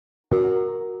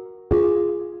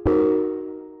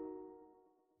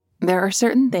There are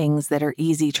certain things that are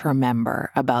easy to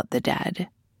remember about the dead.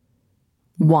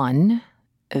 One,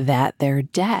 that they're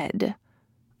dead.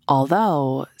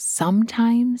 Although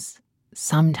sometimes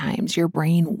your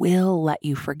brain will let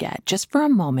you forget just for a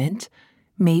moment,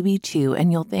 maybe two, and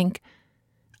you'll think,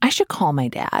 I should call my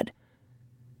dad.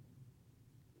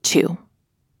 Two,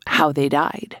 how they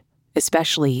died,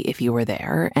 especially if you were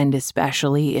there, and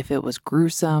especially if it was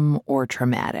gruesome or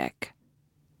traumatic.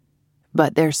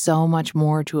 But there's so much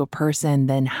more to a person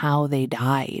than how they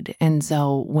died. And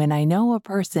so when I know a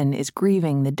person is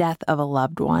grieving the death of a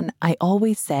loved one, I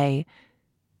always say,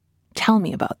 tell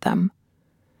me about them.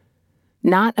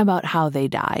 Not about how they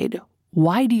died.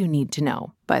 Why do you need to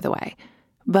know, by the way?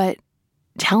 But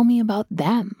tell me about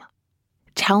them.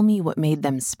 Tell me what made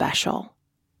them special,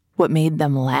 what made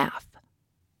them laugh,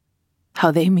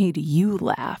 how they made you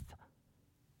laugh.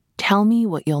 Tell me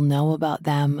what you'll know about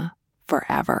them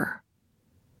forever.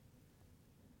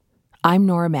 I'm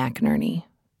Nora McInerney,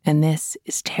 and this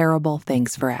is Terrible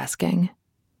Thanks for Asking.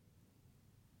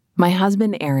 My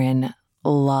husband, Aaron,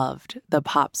 loved the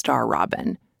pop star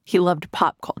Robin. He loved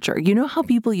pop culture. You know how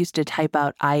people used to type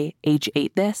out I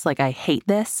hate this, like I hate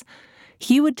this?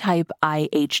 He would type I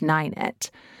H9 it,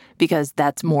 because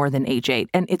that's more than H8.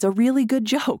 And it's a really good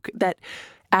joke that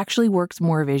actually works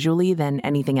more visually than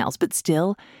anything else, but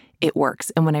still, it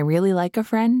works. And when I really like a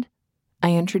friend,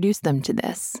 I introduce them to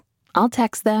this. I'll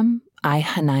text them, I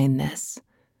Hanine this.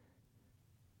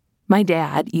 My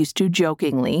dad used to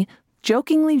jokingly,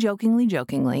 threaten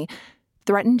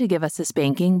to give us a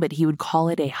spanking, but he would call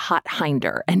it a hot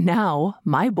hinder. And now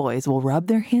my boys will rub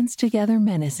their hands together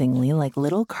menacingly like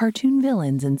little cartoon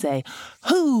villains and say,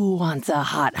 who wants a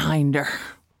hot hinder?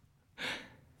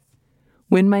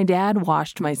 When my dad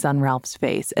washed my son Ralph's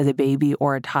face as a baby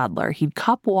or a toddler, he'd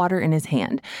cup water in his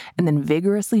hand and then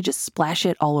vigorously just splash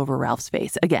it all over Ralph's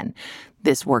face. Again,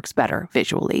 this works better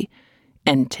visually.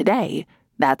 And today,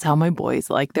 that's how my boys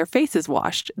like their faces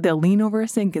washed. They'll lean over a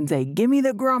sink and say, "Gimme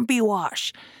the Grumpy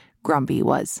wash." Grumpy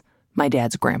was my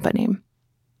dad's grandpa name.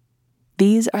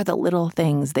 These are the little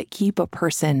things that keep a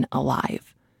person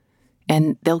alive.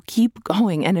 And they'll keep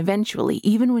going, and eventually,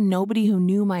 even when nobody who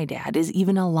knew my dad is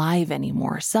even alive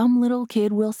anymore, some little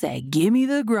kid will say, "Gimme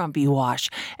the Grumpy wash,"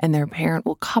 and their parent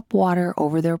will cup water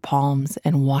over their palms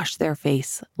and wash their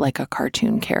face like a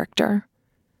cartoon character.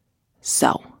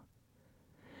 So,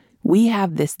 we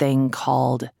have this thing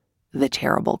called the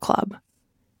Terrible Club.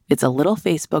 It's a little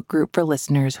Facebook group for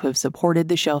listeners who have supported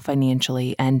the show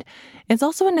financially, and it's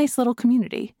also a nice little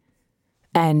community.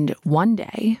 And one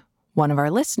day, one of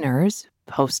our listeners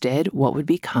posted what would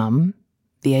become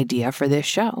the idea for this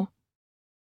show.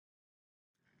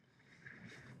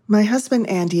 My husband,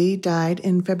 Andy, died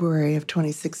in February of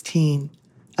 2016.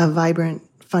 A vibrant,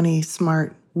 funny,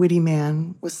 smart, witty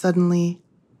man was suddenly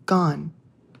gone.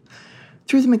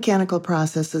 Through the mechanical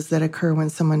processes that occur when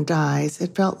someone dies,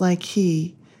 it felt like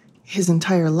his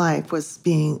entire life was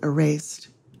being erased.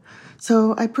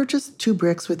 So I purchased 2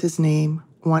 bricks with his name.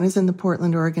 One is in the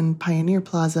Portland, Oregon Pioneer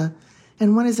Plaza,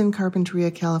 and one is in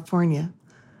Carpinteria, California.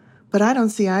 But I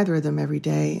don't see either of them every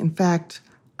day. In fact,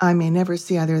 I may never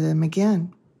see either of them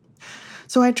again.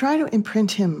 So I try to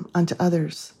imprint him onto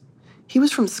others. He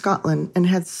was from Scotland and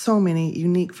had so many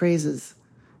unique phrases.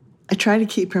 I try to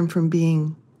keep him from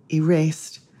being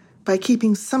erased by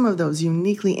keeping some of those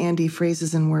uniquely Andy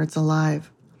phrases and words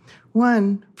alive.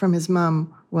 One from his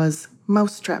mom was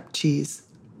mousetrap cheese,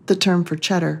 the term for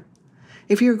cheddar.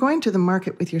 If you're going to the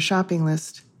market with your shopping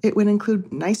list, it would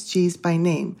include nice cheese by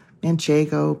name,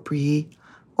 Manchego, Brie,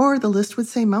 or the list would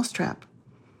say mousetrap.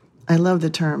 I love the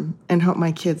term and hope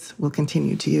my kids will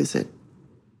continue to use it.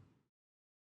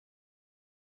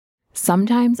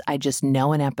 Sometimes I just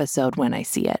know an episode when I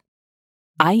see it.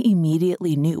 I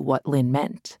immediately knew what Lynn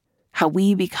meant, how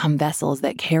we become vessels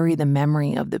that carry the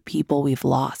memory of the people we've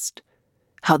lost,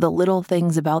 how the little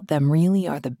things about them really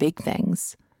are the big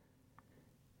things.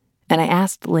 And I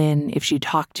asked Lynn if she'd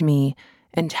talk to me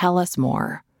and tell us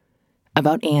more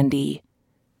about Andy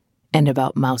and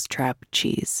about mousetrap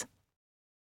cheese.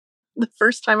 The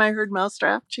first time I heard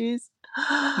mousetrap cheese,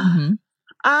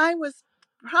 I was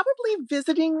probably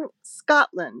visiting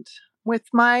Scotland with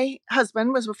my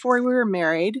husband, was before we were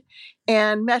married,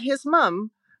 and met his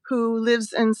mom, who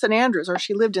lives in St. Andrews, or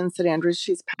she lived in St. Andrews.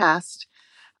 She's passed.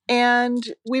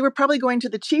 And we were probably going to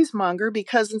the cheesemonger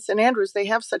because in St. Andrews, they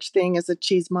have such thing as a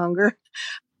cheesemonger.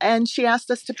 And she asked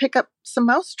us to pick up some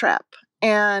mousetrap.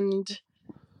 And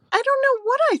I don't know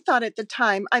what I thought at the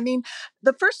time. I mean,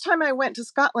 the first time I went to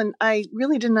Scotland, I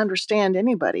really didn't understand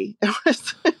anybody. It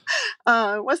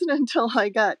wasn't until I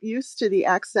got used to the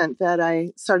accent that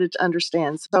I started to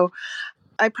understand. So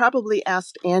I probably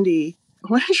asked Andy,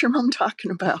 what is your mom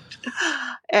talking about?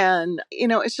 And,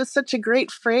 it's just such a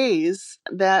great phrase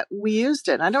that we used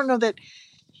it. I don't know that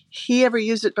he ever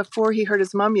used it before he heard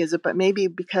his mom use it, but maybe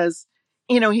because,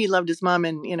 he loved his mom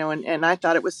and I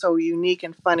thought it was so unique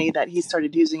and funny that he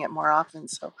started using it more often.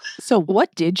 So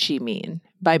what did she mean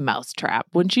by mousetrap?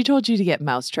 When she told you to get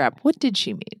mousetrap, what did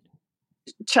she mean?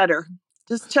 Cheddar.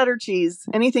 Just cheddar cheese,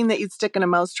 anything that you'd stick in a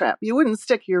mousetrap. You wouldn't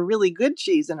stick your really good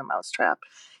cheese in a mousetrap.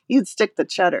 You'd stick the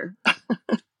cheddar.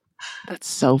 That's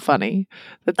so funny.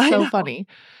 That's so funny.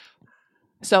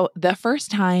 So the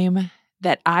first time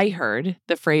that I heard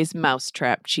the phrase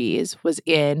mousetrap cheese was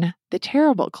in the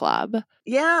Terrible Club.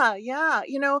 Yeah.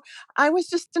 I was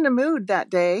just in a mood that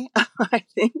day, I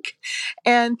think,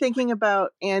 and thinking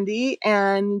about Andy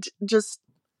and just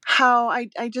how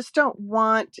I just don't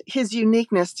want his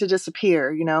uniqueness to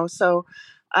disappear, So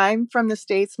I'm from the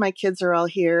States. My kids are all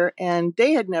here, and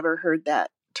they had never heard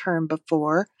that term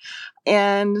before.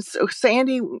 And so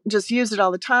Sandy just used it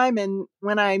all the time. And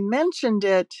when I mentioned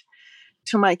it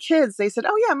to my kids, they said,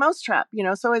 "Oh yeah, mousetrap."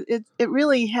 So it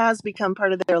really has become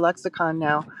part of their lexicon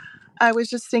now. I was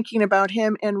just thinking about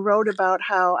him and wrote about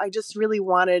how I just really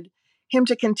wanted him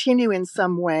to continue in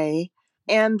some way.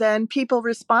 And then people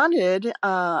responded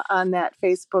on that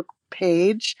Facebook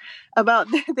page about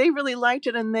they really liked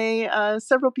it, and they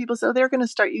several people said they're going to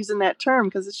start using that term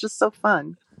because it's just so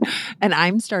fun. And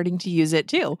I'm starting to use it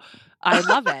too. I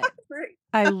love it. Great.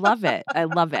 I love it. I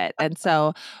love it. And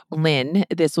so, Lynn,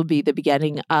 this will be the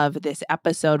beginning of this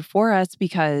episode for us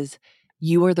because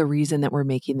you are the reason that we're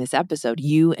making this episode.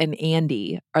 You and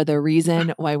Andy are the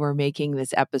reason why we're making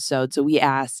this episode. So we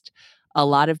asked a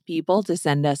lot of people to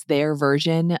send us their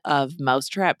version of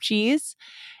mousetrap cheese.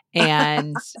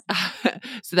 And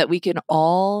so that we can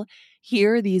all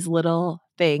hear these little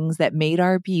things that made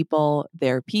our people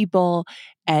their people.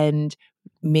 And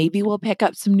maybe we'll pick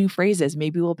up some new phrases.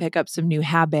 Maybe we'll pick up some new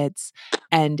habits.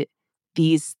 And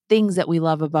these things that we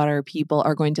love about our people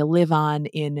are going to live on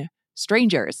in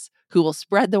strangers who will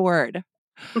spread the word.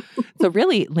 So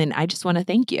really, Lynn, I just want to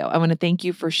thank you. I want to thank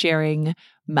you for sharing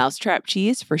mousetrap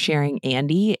cheese, for sharing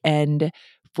Andy, and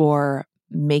for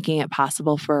making it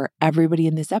possible for everybody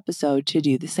in this episode to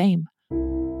do the same.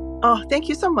 Oh, thank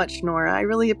you so much, Nora. I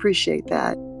really appreciate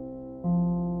that.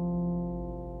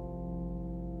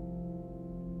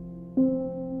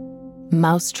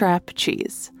 Mousetrap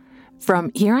cheese.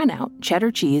 From here on out,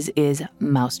 cheddar cheese is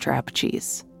mousetrap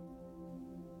cheese.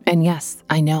 And yes,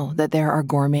 I know that there are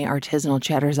gourmet artisanal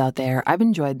cheddars out there. I've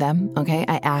enjoyed them, okay?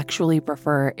 I actually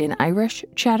prefer an Irish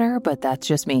cheddar, but that's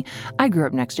just me. I grew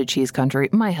up next to cheese country.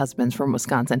 My husband's from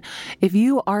Wisconsin. If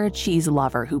you are a cheese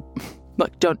lover who,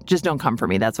 look, don't come for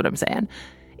me. That's what I'm saying.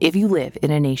 If you live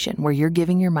in a nation where you're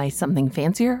giving your mice something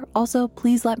fancier, also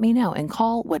please let me know and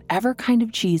call whatever kind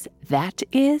of cheese that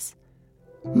is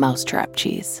mousetrap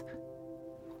cheese.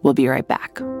 We'll be right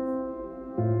back.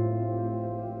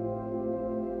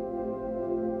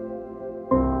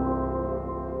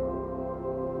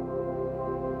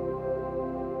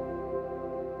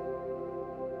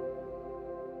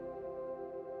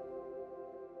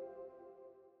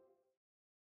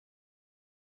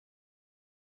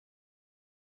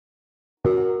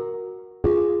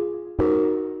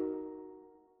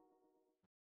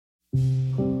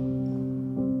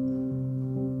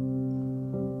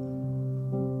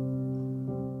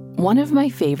 One of my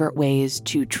favorite ways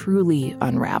to truly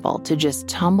unravel, to just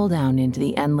tumble down into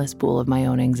the endless pool of my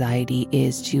own anxiety,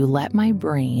 is to let my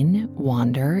brain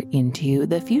wander into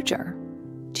the future,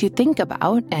 to think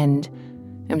about, and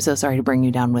I'm so sorry to bring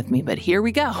you down with me, but here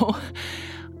we go,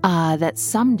 that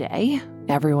someday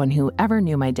everyone who ever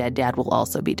knew my dead dad will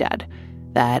also be dead,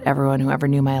 that everyone who ever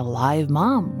knew my alive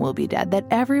mom will be dead, that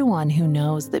everyone who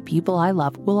knows the people I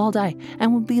love will all die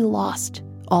and will be lost,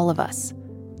 all of us,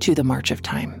 to the march of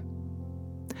time.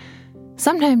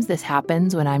 Sometimes this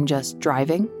happens when I'm just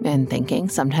driving and thinking.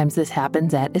 Sometimes this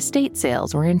happens at estate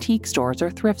sales or antique stores or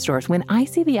thrift stores when I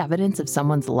see the evidence of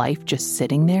someone's life just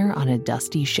sitting there on a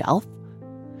dusty shelf.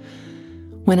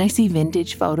 When I see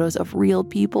vintage photos of real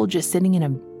people just sitting in a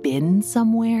bin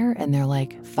somewhere and they're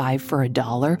like $5 for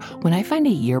 $1. When I find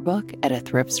a yearbook at a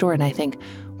thrift store and I think,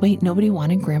 wait, nobody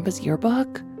wanted Grandpa's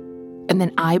yearbook? And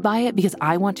then I buy it because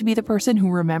I want to be the person who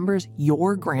remembers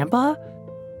your grandpa?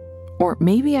 Or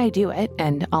maybe I do it,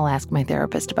 and I'll ask my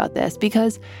therapist about this,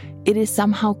 because it is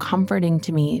somehow comforting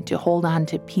to me to hold on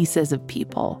to pieces of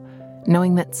people,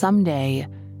 knowing that someday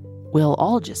we'll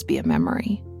all just be a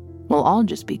memory. We'll all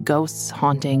just be ghosts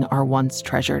haunting our once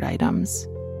treasured items.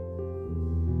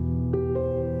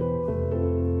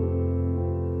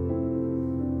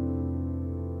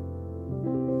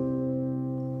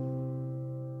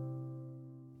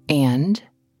 end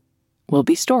will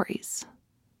be stories,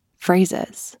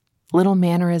 phrases, little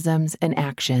mannerisms and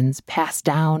actions passed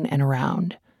down and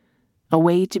around, a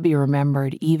way to be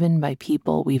remembered even by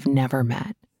people we've never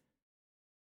met.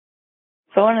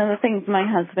 So one of the things my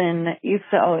husband used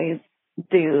to always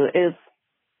do is,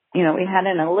 we had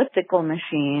an elliptical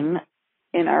machine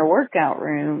in our workout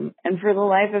room, and for the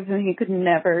life of him, he could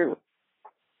never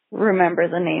remember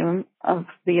the name of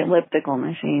the elliptical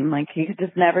machine. Like, he could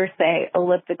just never say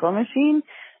elliptical machine.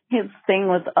 His thing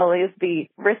would always be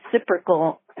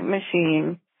reciprocal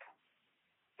machine.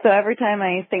 So every time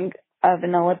I think of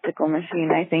an elliptical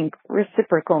machine, I think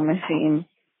reciprocal machine.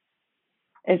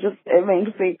 It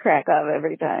makes me crack up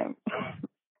every time.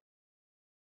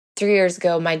 3 years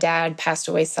ago, my dad passed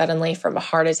away suddenly from a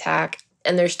heart attack.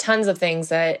 And there's tons of things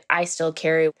that I still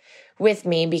carry with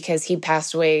me because he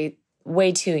passed away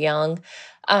way too young.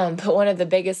 But one of the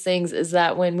biggest things is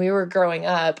that when we were growing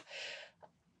up,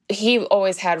 he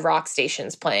always had rock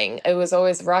stations playing. It was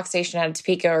always a rock station out of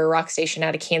Topeka or a rock station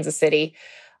out of Kansas City.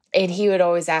 And he would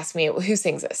always ask me, who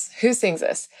sings this? Who sings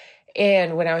this?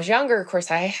 And when I was younger, of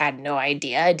course, I had no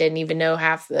idea. I didn't even know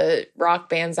half the rock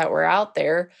bands that were out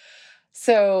there.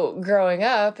 So growing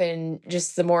up, and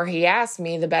just the more he asked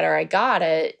me, the better I got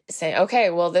at saying, okay,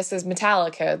 well, this is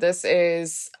Metallica, this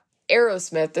is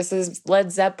Aerosmith, this is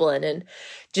Led Zeppelin, and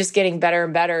just getting better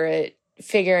and better at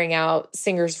figuring out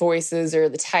singers' voices or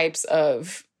the types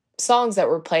of songs that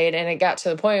were played. And it got to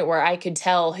the point where I could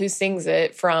tell who sings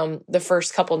it from the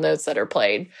first couple notes that are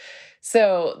played.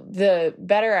 So the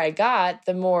better I got,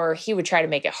 the more he would try to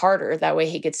make it harder. That way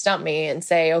he could stump me and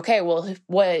say, okay, well,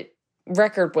 what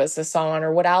record was this on,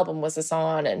 or what album was this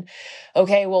on? And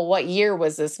okay, well, what year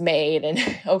was this made? And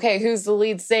okay, who's the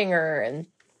lead singer? And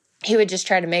he would just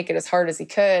try to make it as hard as he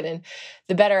could. And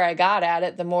the better I got at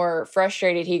it, the more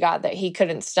frustrated he got that he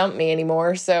couldn't stump me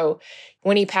anymore. So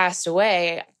when he passed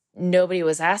away, nobody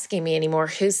was asking me anymore,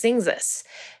 who sings this?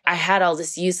 I had all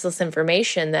this useless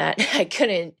information that I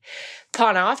couldn't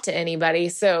pawn off to anybody.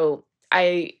 So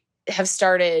I have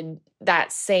started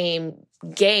that same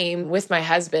game with my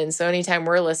husband. So anytime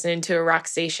we're listening to a rock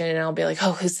station, and I'll be like,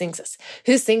 oh, who sings this?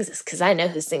 Who sings this? Because I know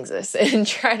who sings this, and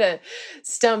try to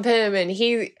stump him. And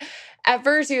at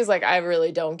first he was like, I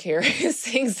really don't care who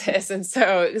sings this. And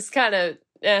so it's kind of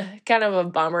a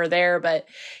bummer there, but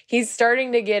he's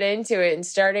starting to get into it and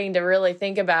starting to really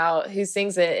think about who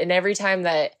sings it. And every time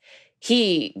that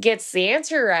he gets the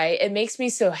answer right, it makes me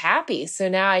so happy. So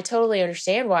now I totally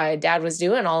understand why Dad was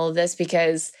doing all of this,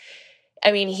 because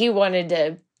he wanted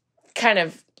to kind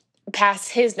of pass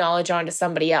his knowledge on to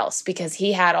somebody else because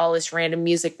he had all this random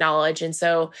music knowledge. And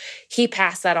so he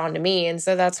passed that on to me. And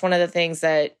so that's one of the things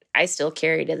that I still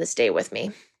carry to this day with me.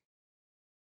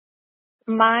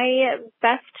 My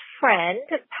best friend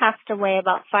passed away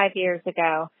about 5 years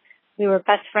ago. We were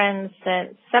best friends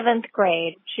since 7th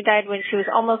grade. She died when she was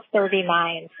almost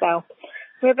 39. So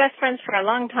we were best friends for a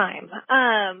long time.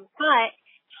 But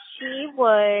she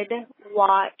would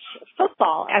watch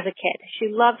football as a kid. She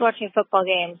loved watching football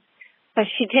games, but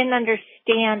she didn't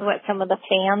understand what some of the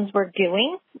fans were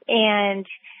doing. And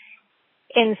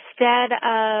instead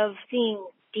of seeing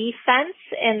defense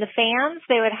in the fans,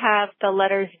 they would have the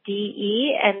letters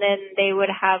DE, and then they would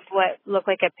have what looked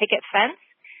like a picket fence.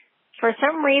 For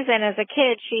some reason, as a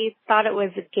kid, she thought it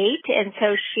was a gate, and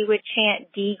so she would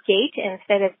chant D-gate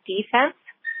instead of defense.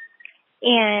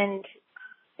 And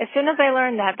as soon as I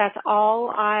learned that, that's all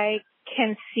I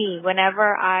can see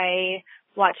whenever I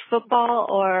watch football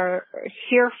or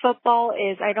hear football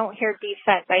is I don't hear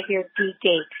defense, I hear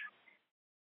D-gate.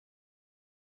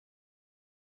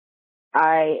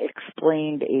 I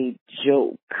explained a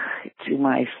joke to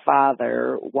my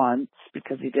father once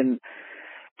because he didn't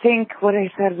think what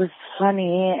I said was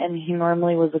funny, and he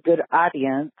normally was a good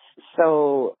audience.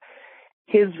 So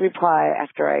his reply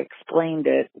after I explained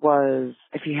it was,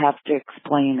 if you have to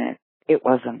explain it, it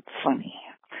wasn't funny.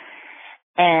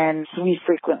 And so we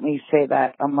frequently say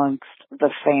that amongst the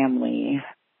family.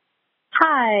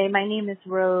 Hi, my name is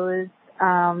Rose.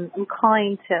 I'm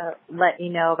calling to let you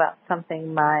know about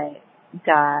something my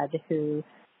dad, who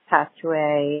passed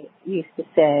away, used to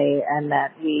say, and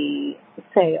that we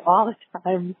say all the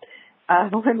time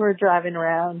when we're driving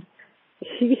around.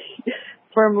 He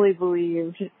firmly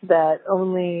believed that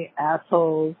only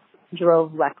assholes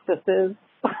drove Lexuses.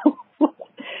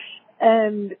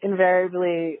 And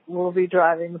invariably we'll be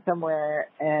driving somewhere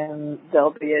and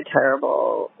there'll be a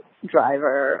terrible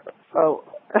driver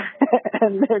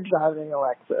and they're driving a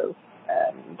Lexus,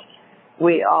 and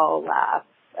we all laugh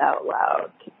out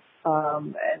loud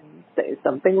and say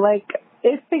something like,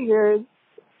 it figures,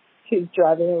 he's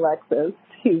driving a Lexus,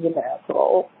 he's an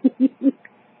asshole.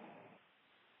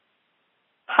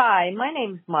 Hi, my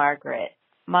name's Margaret.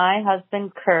 My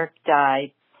husband Kirk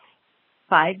died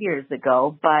 5 years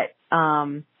ago, but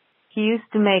he used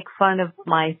to make fun of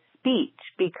my speech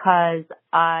because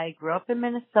I grew up in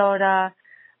Minnesota,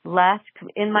 left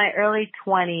in my early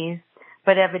 20s,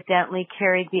 but evidently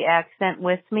carried the accent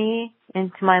with me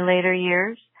into my later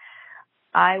years.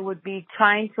 I would be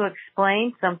trying to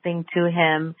explain something to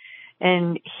him,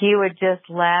 and he would just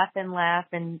laugh,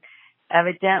 and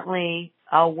evidently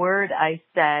a word I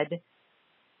said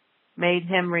made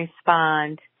him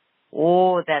respond,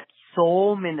 "Oh, that's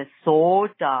so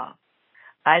Minnesota.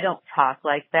 I don't talk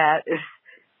like that."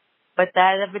 But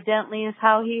that evidently is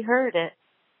how he heard it.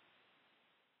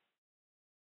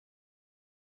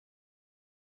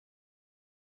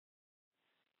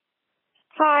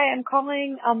 Hi, I'm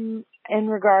calling in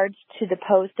regards to the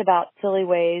post about silly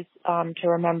ways to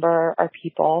remember our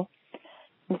people.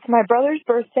 It's my brother's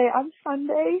birthday on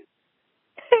Sunday.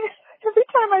 Every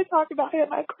time I talk about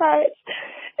him, I cry.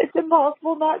 It's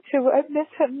impossible not to. I miss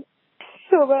him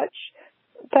so much.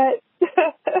 But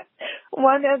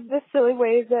one of the silly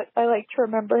ways that I like to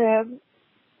remember him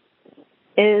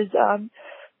is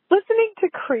listening to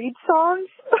Creed songs,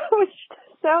 which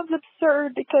sounds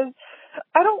absurd because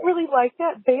I don't really like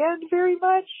that band very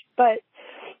much, but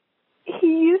he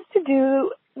used to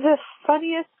do the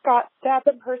funniest Scott Stapp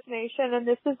impersonation, and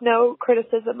this is no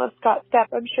criticism of Scott Stapp.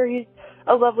 I'm sure he's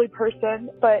a lovely person,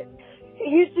 but he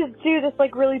used to do this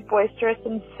like really boisterous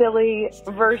and silly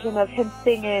version of him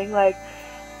singing like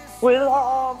 "with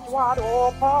arms wide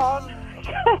open"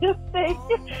 kind of thing.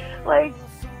 Like,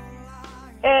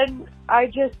 and I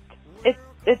just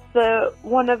it's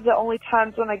one of the only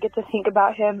times when I get to think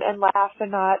about him and laugh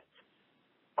and not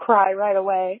cry right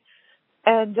away.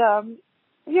 And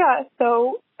yeah,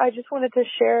 so I just wanted to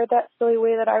share that silly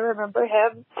way that I remember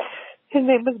him. His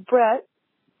name was Brett.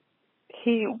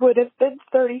 He would have been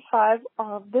 35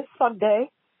 this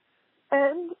Sunday.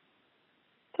 And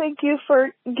thank you for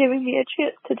giving me a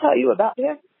chance to tell you about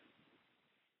him.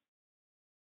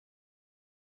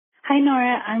 Hi,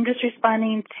 Nora. I'm just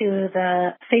responding to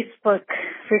the Facebook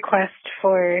request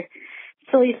for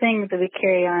silly things that we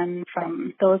carry on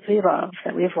from those we love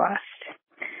that we've lost.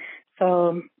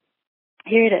 So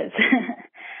here it is.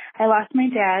 I lost my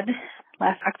dad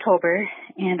last October,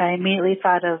 and I immediately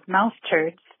thought of mouse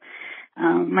turds.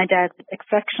 My dad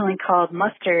affectionately called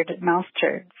mustard mouse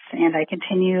turds, and I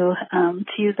continue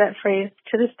to use that phrase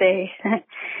to this day.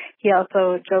 He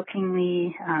also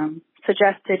jokingly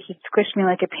suggested he'd squish me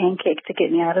like a pancake to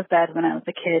get me out of bed when I was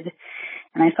a kid,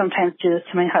 and I sometimes do this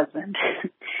to my husband.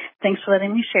 Thanks for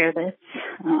letting me share this.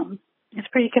 It's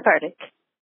pretty cathartic.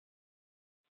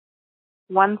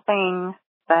 One thing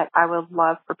that I would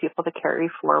love for people to carry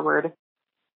forward,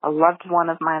 a loved one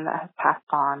of mine that has passed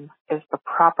on, is the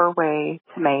proper way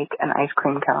to make an ice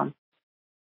cream cone.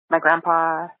 My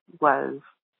grandpa was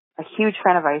a huge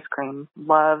fan of ice cream,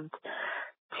 loved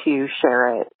to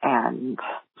share it, and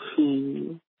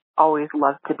he always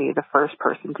loved to be the first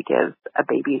person to give a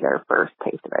baby their first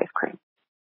taste of ice cream.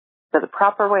 So the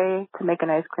proper way to make an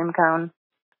ice cream cone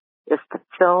is to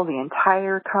fill the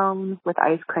entire cone with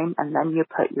ice cream, and then you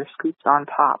put your scoops on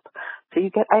top. So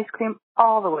you get ice cream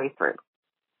all the way through.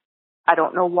 I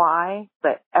don't know why,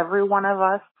 but every one of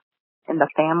us in the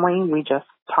family, we just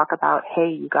talk about, hey,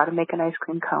 you got to make an ice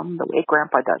cream cone the way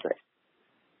Grandpa does it.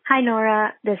 Hi,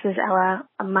 Nora. This is Ella.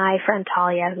 My friend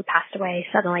Talia, who passed away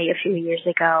suddenly a few years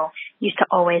ago, used to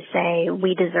always say,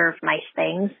 "We deserve nice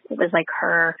things." It was like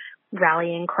her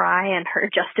rallying cry and her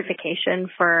justification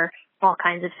for all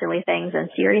kinds of silly things and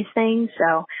serious things.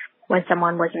 So when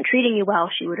someone wasn't treating you well,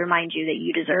 she would remind you that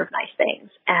you deserve nice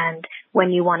things. And when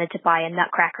you wanted to buy a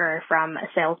nutcracker from a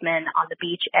salesman on the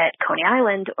beach at Coney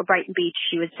Island or Brighton Beach,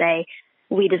 she would say,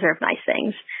 "We deserve nice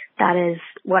things." That is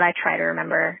what I try to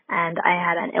remember. And I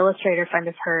had an illustrator friend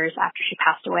of hers after she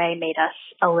passed away made us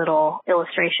a little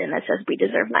illustration that says, "We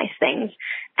deserve nice things."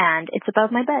 And it's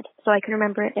above my bed, so I can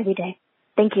remember it every day.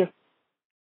 Thank you.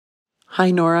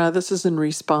 Hi, Nora. This is in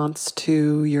response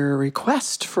to your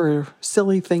request for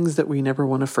silly things that we never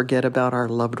want to forget about our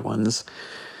loved ones.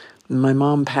 My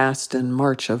mom passed in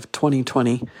March of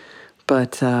 2020,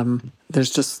 but there's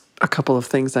just a couple of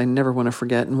things I never want to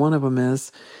forget. And one of them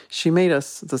is she made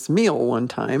us this meal one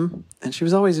time, and she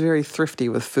was always very thrifty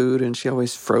with food, and she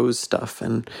always froze stuff,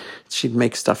 and she'd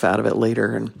make stuff out of it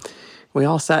later. And we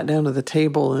all sat down to the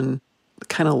table and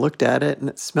kind of looked at it, and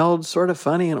it smelled sort of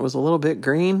funny, and it was a little bit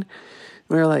green.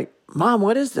 We were like, "Mom,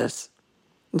 what is this?"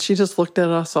 And she just looked at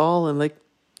us all and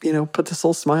put this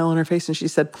little smile on her face, and she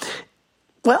said,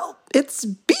 "Well, it's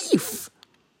beef."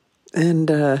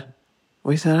 And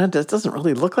we said, "That doesn't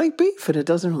really look like beef, and it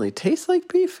doesn't really taste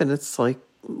like beef." And it's like,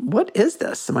 what is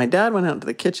this? And my dad went out to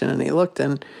the kitchen and he looked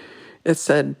and it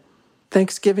said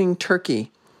Thanksgiving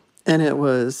turkey. And it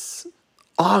was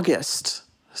August.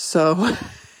 So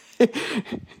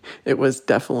it was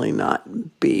definitely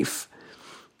not beef.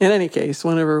 In any case,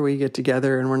 whenever we get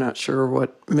together and we're not sure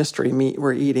what mystery meat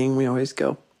we're eating, we always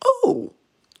go, oh,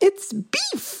 it's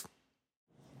beef.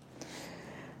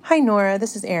 Hi, Nora.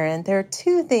 This is Erin. There are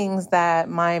two things that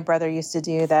my brother used to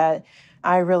do that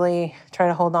I really try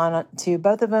to hold on to.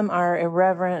 Both of them are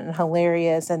irreverent and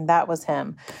hilarious, and that was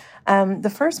him.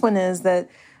 The first one is that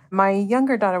my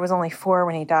younger daughter was only 4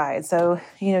 when he died. So,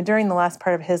 during the last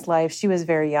part of his life, she was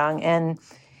very young. And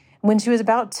when she was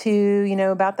about 2,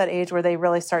 about that age where they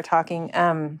really start talking,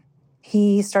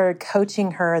 he started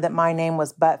coaching her that my name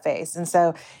was Buttface. And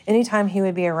so anytime he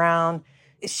would be around,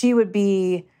 she would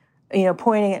be,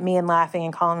 pointing at me and laughing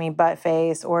and calling me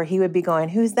Buttface, or he would be going,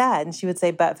 who's that? And she would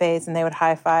say Buttface, and they would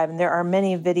high five. And there are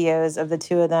many videos of the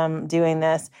two of them doing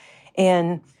this.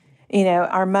 And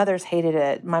our mothers hated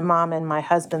it, my mom and my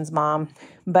husband's mom.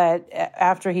 But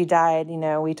after he died,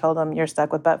 we told him, you're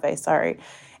stuck with Buttface, sorry.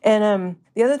 And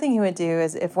the other thing he would do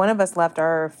is if one of us left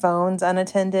our phones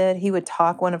unattended, he would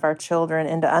talk one of our children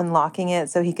into unlocking it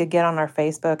so he could get on our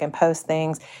Facebook and post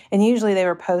things. And usually they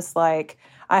were posts like,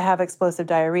 I have explosive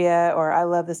diarrhea, or I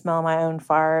love the smell of my own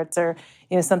farts, or,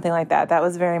 something like that. That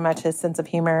was very much his sense of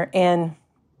humor. And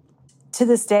to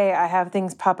this day, I have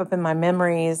things pop up in my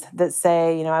memories that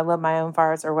say, I love my own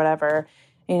farts or whatever,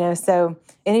 so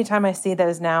anytime I see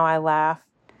those now, I laugh.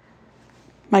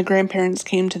 My grandparents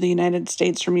came to the United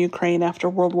States from Ukraine after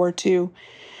World War II,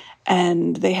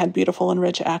 and they had beautiful and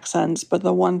rich accents, but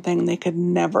the one thing they could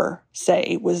never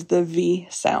say was the V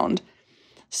sound.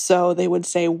 So they would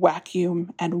say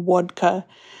vacuum and vodka.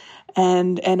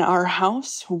 And in our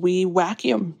house, we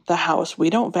vacuum the house. We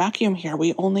don't vacuum here.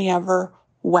 We only ever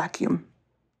vacuum.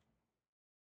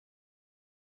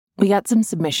 We got some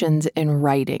submissions in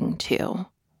writing, too.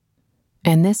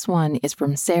 And this one is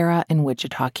from Sarah in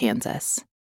Wichita, Kansas.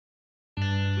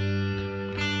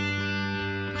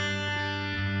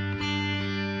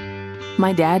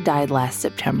 My dad died last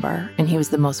September, and he was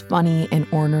the most funny and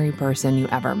ornery person you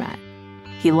ever met.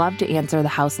 He loved to answer the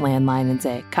house landline and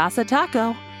say, Casa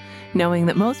Taco, knowing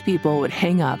that most people would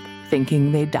hang up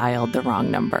thinking they dialed the wrong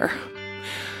number.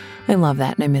 I love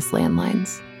that, and I miss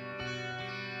landlines.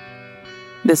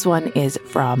 This one is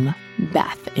from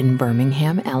Beth in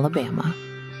Birmingham, Alabama.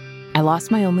 I lost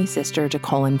my only sister to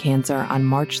colon cancer on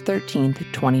March 13th,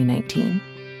 2019.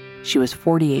 She was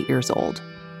 48 years old.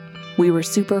 We were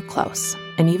super close,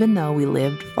 and even though we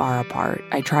lived far apart,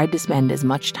 I tried to spend as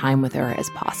much time with her as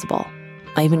possible.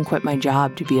 I even quit my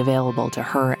job to be available to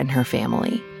her and her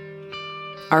family.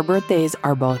 Our birthdays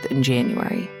are both in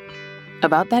January.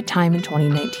 About that time in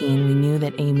 2019, we knew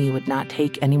that Amy would not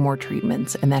take any more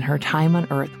treatments and that her time on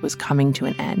Earth was coming to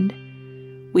an end.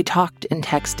 We talked and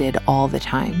texted all the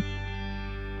time.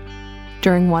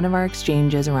 During one of our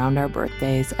exchanges around our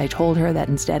birthdays, I told her that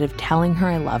instead of telling her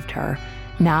I loved her,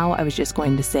 now I was just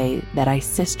going to say that I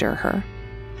sister her.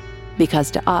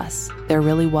 Because to us, there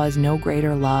really was no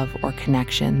greater love or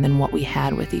connection than what we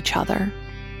had with each other.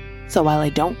 So while I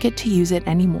don't get to use it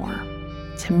anymore,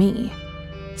 to me,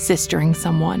 sistering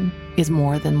someone is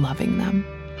more than loving them.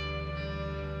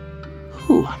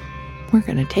 We're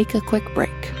going to take a quick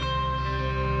break.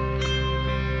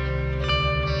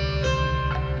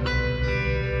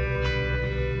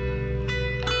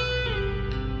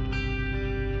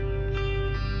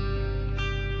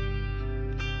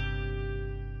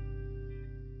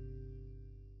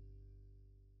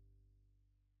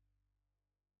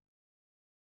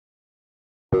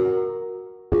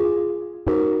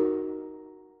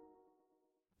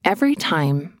 Every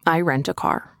time I rent a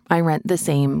car, I rent the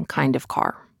same kind of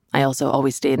car. I also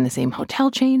always stay in the same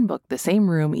hotel chain, book the same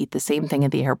room, eat the same thing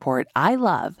at the airport. I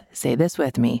love, say this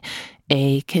with me,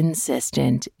 a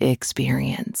consistent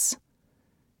experience.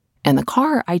 And the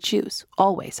car I choose,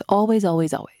 always,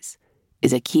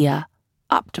 is a Kia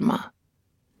Optima.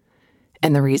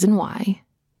 And the reason why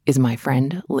is my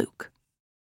friend Luke.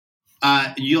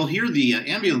 You'll hear the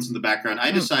ambulance in the background.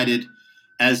 I decided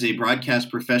as a broadcast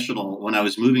professional when I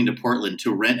was moving to Portland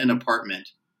to rent an apartment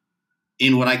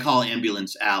in what I call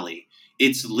Ambulance Alley.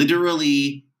 It's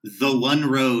literally the one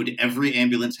road every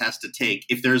ambulance has to take.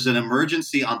 If there's an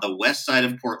emergency on the west side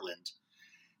of Portland,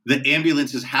 the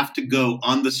ambulances have to go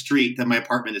on the street that my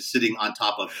apartment is sitting on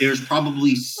top of. There's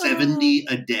probably 70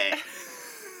 a day.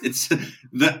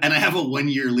 And I have a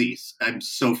 1-year lease. I'm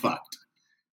so fucked.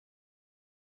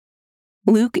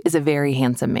 Luke is a very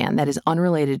handsome man that is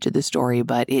unrelated to the story,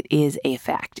 but it is a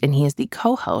fact, and he is the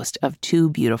co-host of Too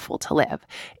Beautiful to Live.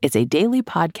 It's a daily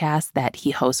podcast that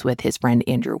he hosts with his friend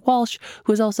Andrew Walsh,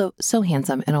 who is also so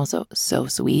handsome and also so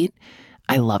sweet.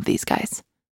 I love these guys.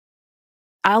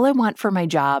 All I want for my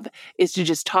job is to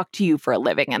just talk to you for a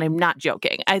living, and I'm not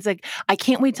joking. I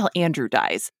can't wait till Andrew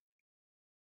dies.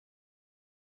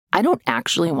 I don't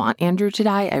actually want Andrew to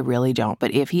die. I really don't.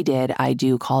 But if he did, I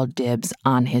do call dibs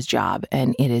on his job.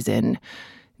 And it is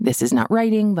this is not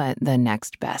writing, but the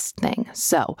next best thing.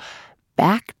 So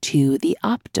back to the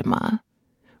Optima.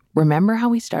 Remember how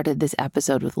we started this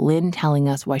episode with Lynn telling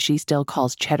us why she still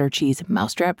calls cheddar cheese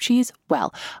mousetrap cheese?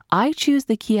 Well, I choose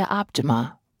the Kia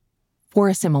Optima for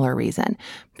a similar reason,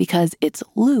 because it's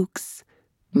Luke's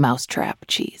mousetrap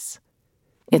cheese.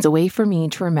 It's a way for me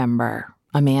to remember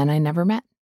a man I never met.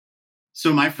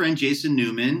 So my friend Jason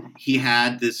Newman, he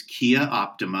had this Kia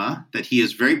Optima that he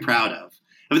is very proud of.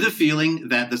 I have the feeling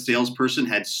that the salesperson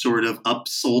had sort of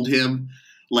upsold him.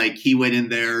 Like he went in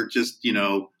there just,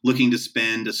 looking to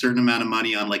spend a certain amount of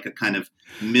money on like a kind of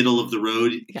middle of the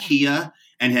road Kia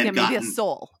and had gotten maybe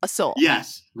a soul.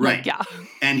 Yes, right. Yeah.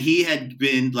 And he had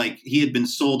been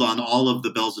sold on all of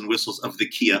the bells and whistles of the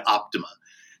Kia Optima.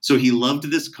 So he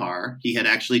loved this car. He had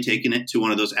actually taken it to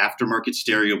one of those aftermarket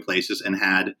stereo places and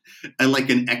had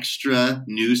an extra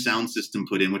new sound system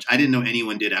put in, which I didn't know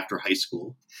anyone did after high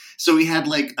school. So he had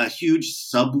like a huge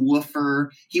subwoofer.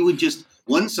 He would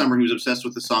one summer he was obsessed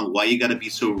with the song Why You Gotta Be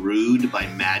So Rude by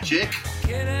Magic.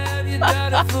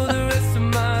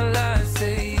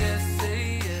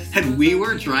 And we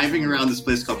were driving around this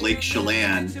place called Lake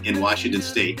Chelan in Washington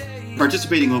State,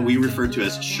 participating in what we referred to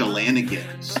as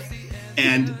Chelanigans.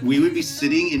 And we would be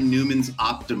sitting in Newman's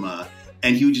Optima,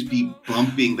 and he would just be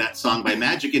bumping that song by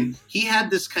Magic. And he had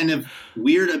this kind of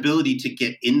weird ability to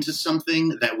get into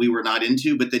something that we were not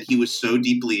into, but that he was so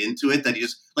deeply into it that he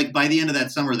just, by the end of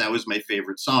that summer, that was my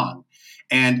favorite song.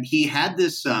 And he had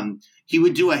this, he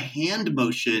would do a hand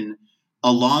motion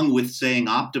along with saying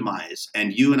optimize.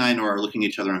 And you and I, Nora, are looking at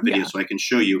each other on video, so I can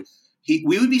show you.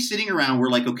 We would be sitting around, we're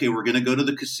like, okay, we're going to go to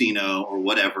the casino or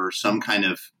whatever, some kind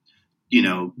of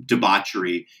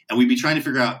debauchery. And we'd be trying to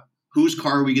figure out whose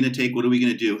car are we going to take? What are we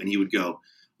going to do? And he would go,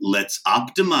 let's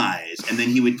optimize. And then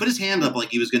he would put his hand up like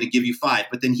he was going to give you 5,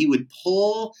 but then he would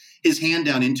pull his hand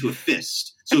down into a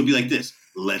fist. So it'd be like this,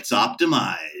 let's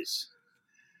optimize.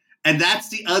 And that's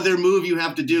the other move you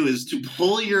have to do, is to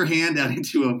pull your hand out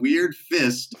into a weird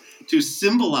fist to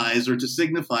symbolize or to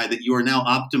signify that you are now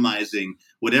optimizing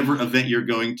whatever event you're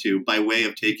going to by way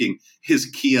of taking his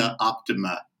Kia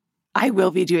Optima. I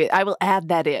will be doing it. I will add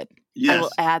that in. Yes. I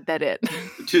will add that in.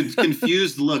 To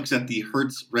confused looks at the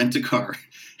Hertz Rent-A-Car,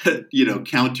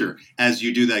 counter as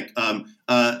you do that.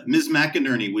 Ms.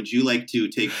 McInerney, would you like to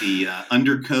take the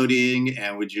undercoating,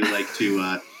 and would you like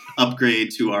to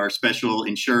upgrade to our special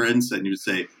insurance? And you would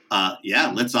say,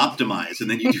 yeah, let's optimize. And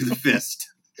then you do the fist.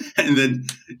 And then,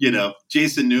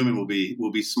 Jason Newman will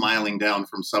be smiling down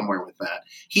from somewhere with that.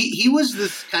 He was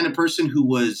this kind of person who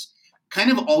was kind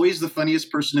of always the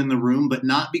funniest person in the room, but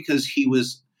not because he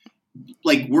was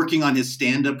like working on his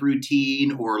stand-up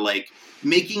routine or like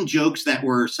making jokes that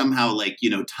were somehow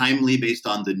timely based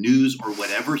on the news or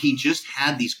whatever. He just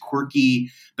had these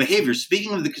quirky behaviors.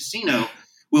 Speaking of the casino,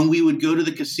 when we would go to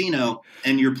the casino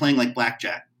and you're playing like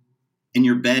blackjack and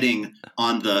you're betting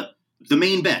on the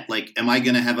main bet, like, am I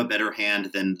going to have a better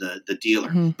hand than the dealer?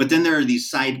 Mm-hmm. But then there are these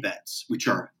side bets, which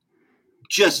are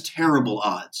just terrible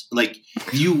odds. Like,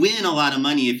 you win a lot of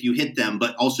money if you hit them,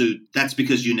 but also that's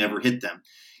because you never hit them.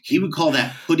 He would call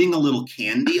that putting a little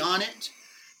candy on it.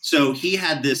 So he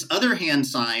had this other hand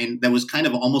sign that was kind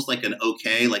of almost like an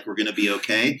okay, like we're going to be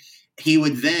okay. He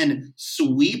would then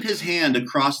sweep his hand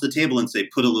across the table and say,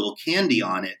 put a little candy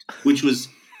on it, which was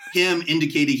him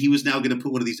indicating he was now going to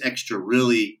put one of these extra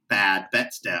really bad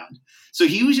bets down. So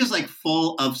he was just like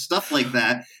full of stuff like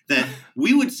that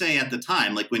we would say at the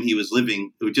time, like when he was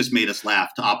living, it just made us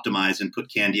laugh to optimize and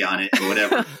put candy on it or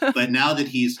whatever. But now that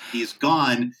he's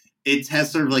gone, it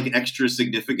has sort of like extra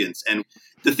significance. And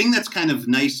the thing that's kind of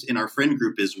nice in our friend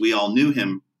group is we all knew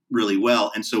him really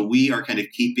well. And so we are kind of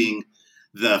keeping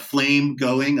the flame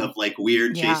going of like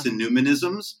weird Jason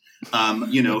Newmanisms.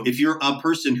 If you're a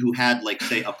person who had, like,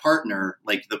 say, a partner,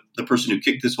 like the person who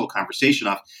kicked this whole conversation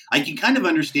off, I can kind of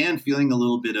understand feeling a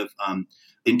little bit of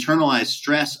internalized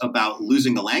stress about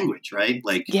losing a language, right?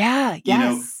 Like,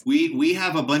 we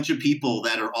have a bunch of people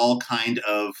that are all kind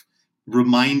of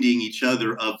reminding each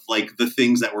other of like the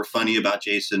things that were funny about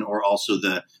Jason, or also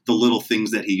the little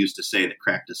things that he used to say that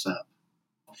cracked us up.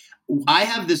 I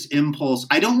have this impulse.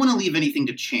 I don't want to leave anything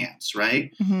to chance,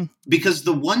 right? Mm-hmm. Because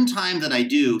the one time that I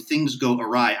do, things go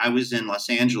awry. I was in Los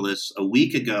Angeles a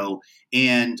week ago,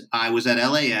 and I was at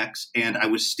LAX, and I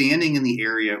was standing in the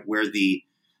area where the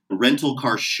rental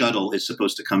car shuttle is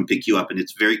supposed to come pick you up, and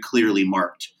it's very clearly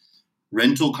marked.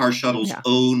 Rental car shuttles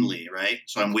only, right?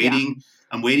 So I'm waiting. Yeah.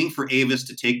 I'm waiting for Avis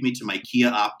to take me to my Kia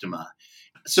Optima.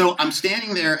 So I'm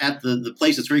standing there at the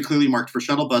place that's very clearly marked for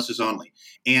shuttle buses only.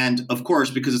 And of course,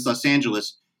 because it's Los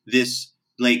Angeles, this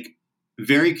like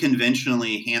very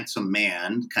conventionally handsome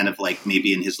man, kind of like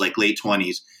maybe in his like late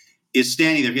 20s, is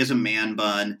standing there. He has a man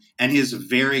bun, and his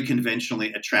very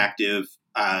conventionally attractive,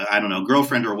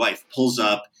 girlfriend or wife pulls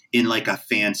up in like a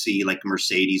fancy like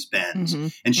Mercedes Benz. Mm-hmm.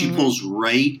 And she pulls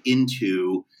right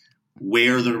into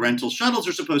where the rental shuttles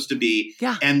are supposed to be.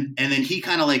 Yeah. And then he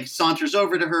kind of like saunters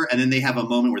over to her, and then they have a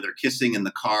moment where they're kissing in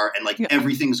the car, and like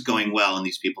everything's going well in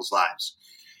these people's lives.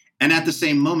 And at the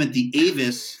same moment, the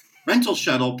Avis rental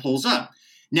shuttle pulls up.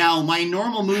 Now, my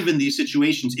normal move in these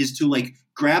situations is to like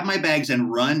grab my bags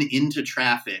and run into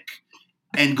traffic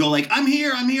and go like, I'm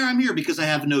here, because I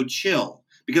have no chill.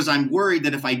 Because I'm worried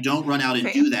that if I don't run out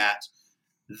and do that,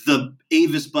 the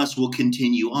Avis bus will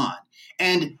continue on.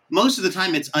 And most of the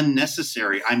time it's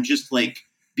unnecessary. I'm just like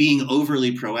being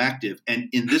overly proactive. And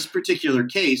in this particular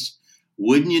case,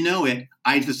 wouldn't you know it,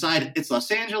 I decide it's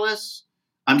Los Angeles.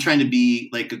 I'm trying to be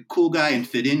like a cool guy and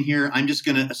fit in here. I'm just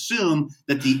going to assume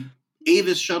that the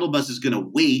Avis shuttle bus is going to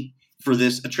wait for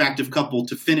this attractive couple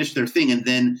to finish their thing, and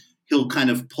then he'll kind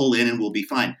of pull in and we'll be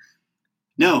fine.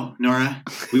 No, Nora,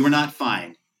 we were not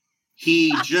fine.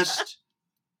 He just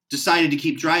decided to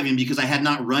keep driving because I had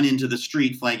not run into the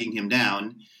street flagging him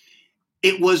down.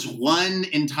 It was one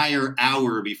entire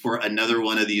hour before another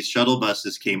one of these shuttle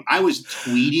buses came. I was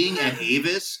tweeting at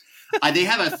Avis. They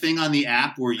have a thing on the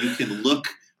app where you can look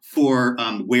for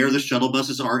where the shuttle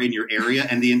buses are in your area,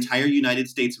 and the entire United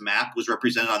States map was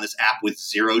represented on this app with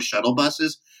 0 shuttle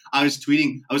buses. I was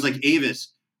tweeting. I was like,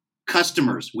 Avis,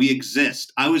 customers, we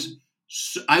exist. I was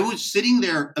sitting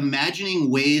there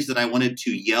imagining ways that I wanted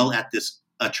to yell at this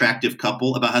attractive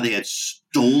couple about how they had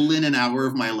stolen an hour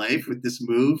of my life with this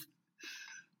move.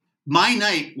 My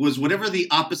night was whatever the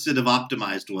opposite of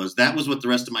optimized was. That was what the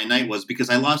rest of my night was, because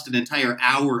I lost an entire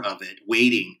hour of it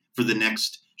waiting for the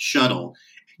next shuttle.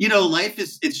 You know, life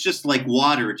it's just like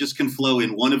water. It just can flow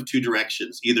in one of two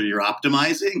directions. Either you're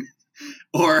optimizing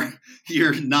or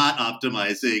you're not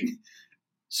optimizing.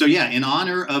 So yeah, in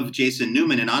honor of Jason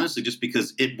Newman, and honestly, just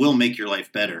because it will make your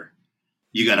life better,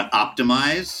 you got to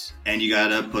optimize and you got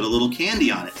to put a little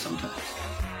candy on it sometimes.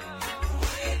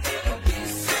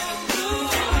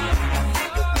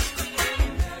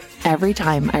 Every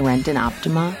time I rent an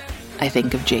Optima, I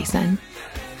think of Jason.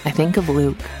 I think of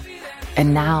Luke.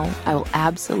 And now I will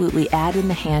absolutely add in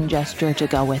the hand gesture to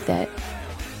go with it.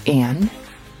 And,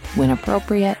 when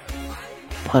appropriate,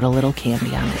 put a little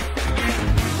candy on it.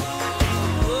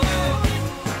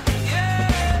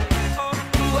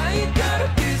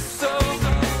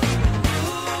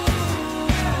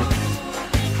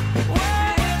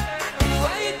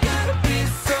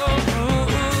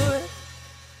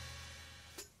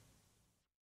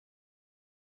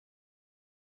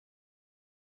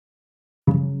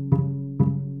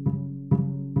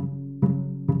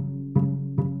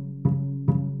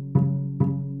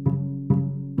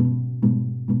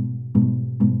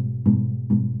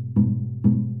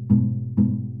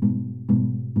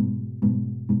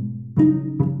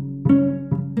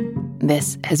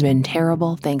 This has been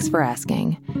Terrible. Thanks for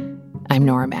asking. I'm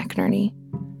Nora McInerney.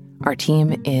 Our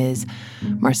team is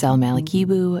Marcel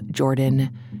Malikibu, Jordan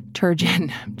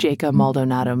Turgeon, Jacob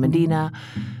Maldonado Medina,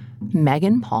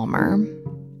 Megan Palmer.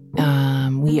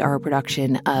 We are a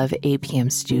production of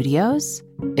APM Studios.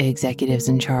 Executives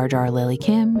in charge are Lily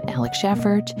Kim, Alex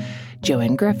Sheffert,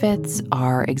 Joanne Griffiths.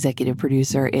 Our executive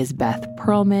producer is Beth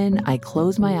Perlman. I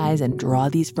close my eyes and draw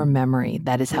these from memory.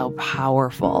 That is how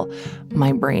powerful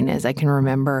my brain is. I can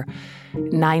remember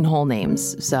 9 whole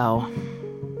names. So,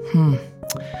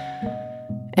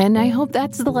 And I hope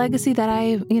that's the legacy that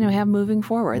I, have moving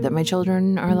forward, that my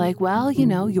children are like, well,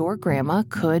 your grandma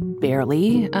could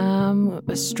barely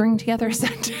string together a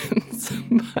sentence.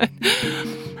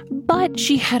 But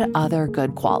she had other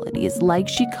good qualities, like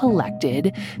she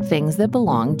collected things that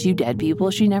belonged to dead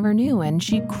people she never knew, and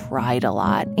she cried a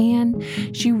lot, and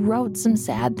she wrote some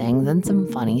sad things and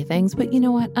some funny things. But you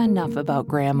know what? Enough about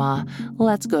Grandma.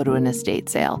 Let's go to an estate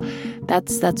sale.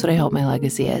 That's what I hope my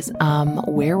legacy is.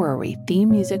 Where were we? Theme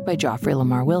music by Joffrey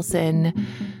Lamar Wilson.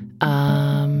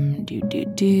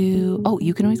 Oh,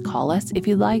 you can always call us if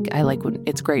you'd like.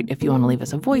 It's great if you want to leave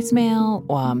us a voicemail,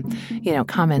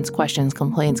 comments, questions,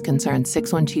 complaints, concerns,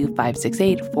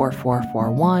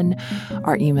 612-568-4441.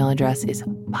 Our email address is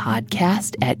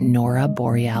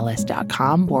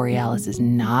podcast@noraborealis.com. Borealis is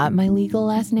not my legal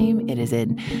last name. It is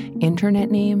an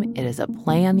internet name. It is a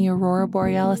play on the Aurora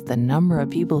Borealis. The number of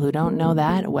people who don't know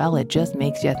that, well, it just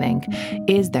makes you think,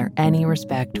 is there any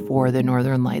respect for the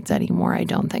Northern Lights anymore? I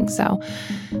don't think so.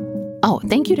 Oh,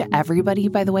 thank you to everybody,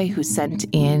 by the way, who sent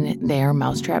in their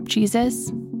mousetrap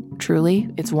cheeses. Truly,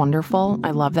 it's wonderful.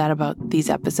 I love that about these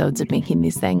episodes of making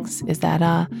these things, is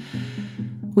that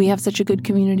we have such a good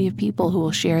community of people who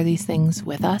will share these things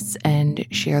with us and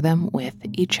share them with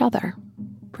each other.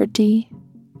 Pretty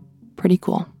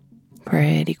cool.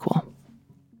 Pretty cool.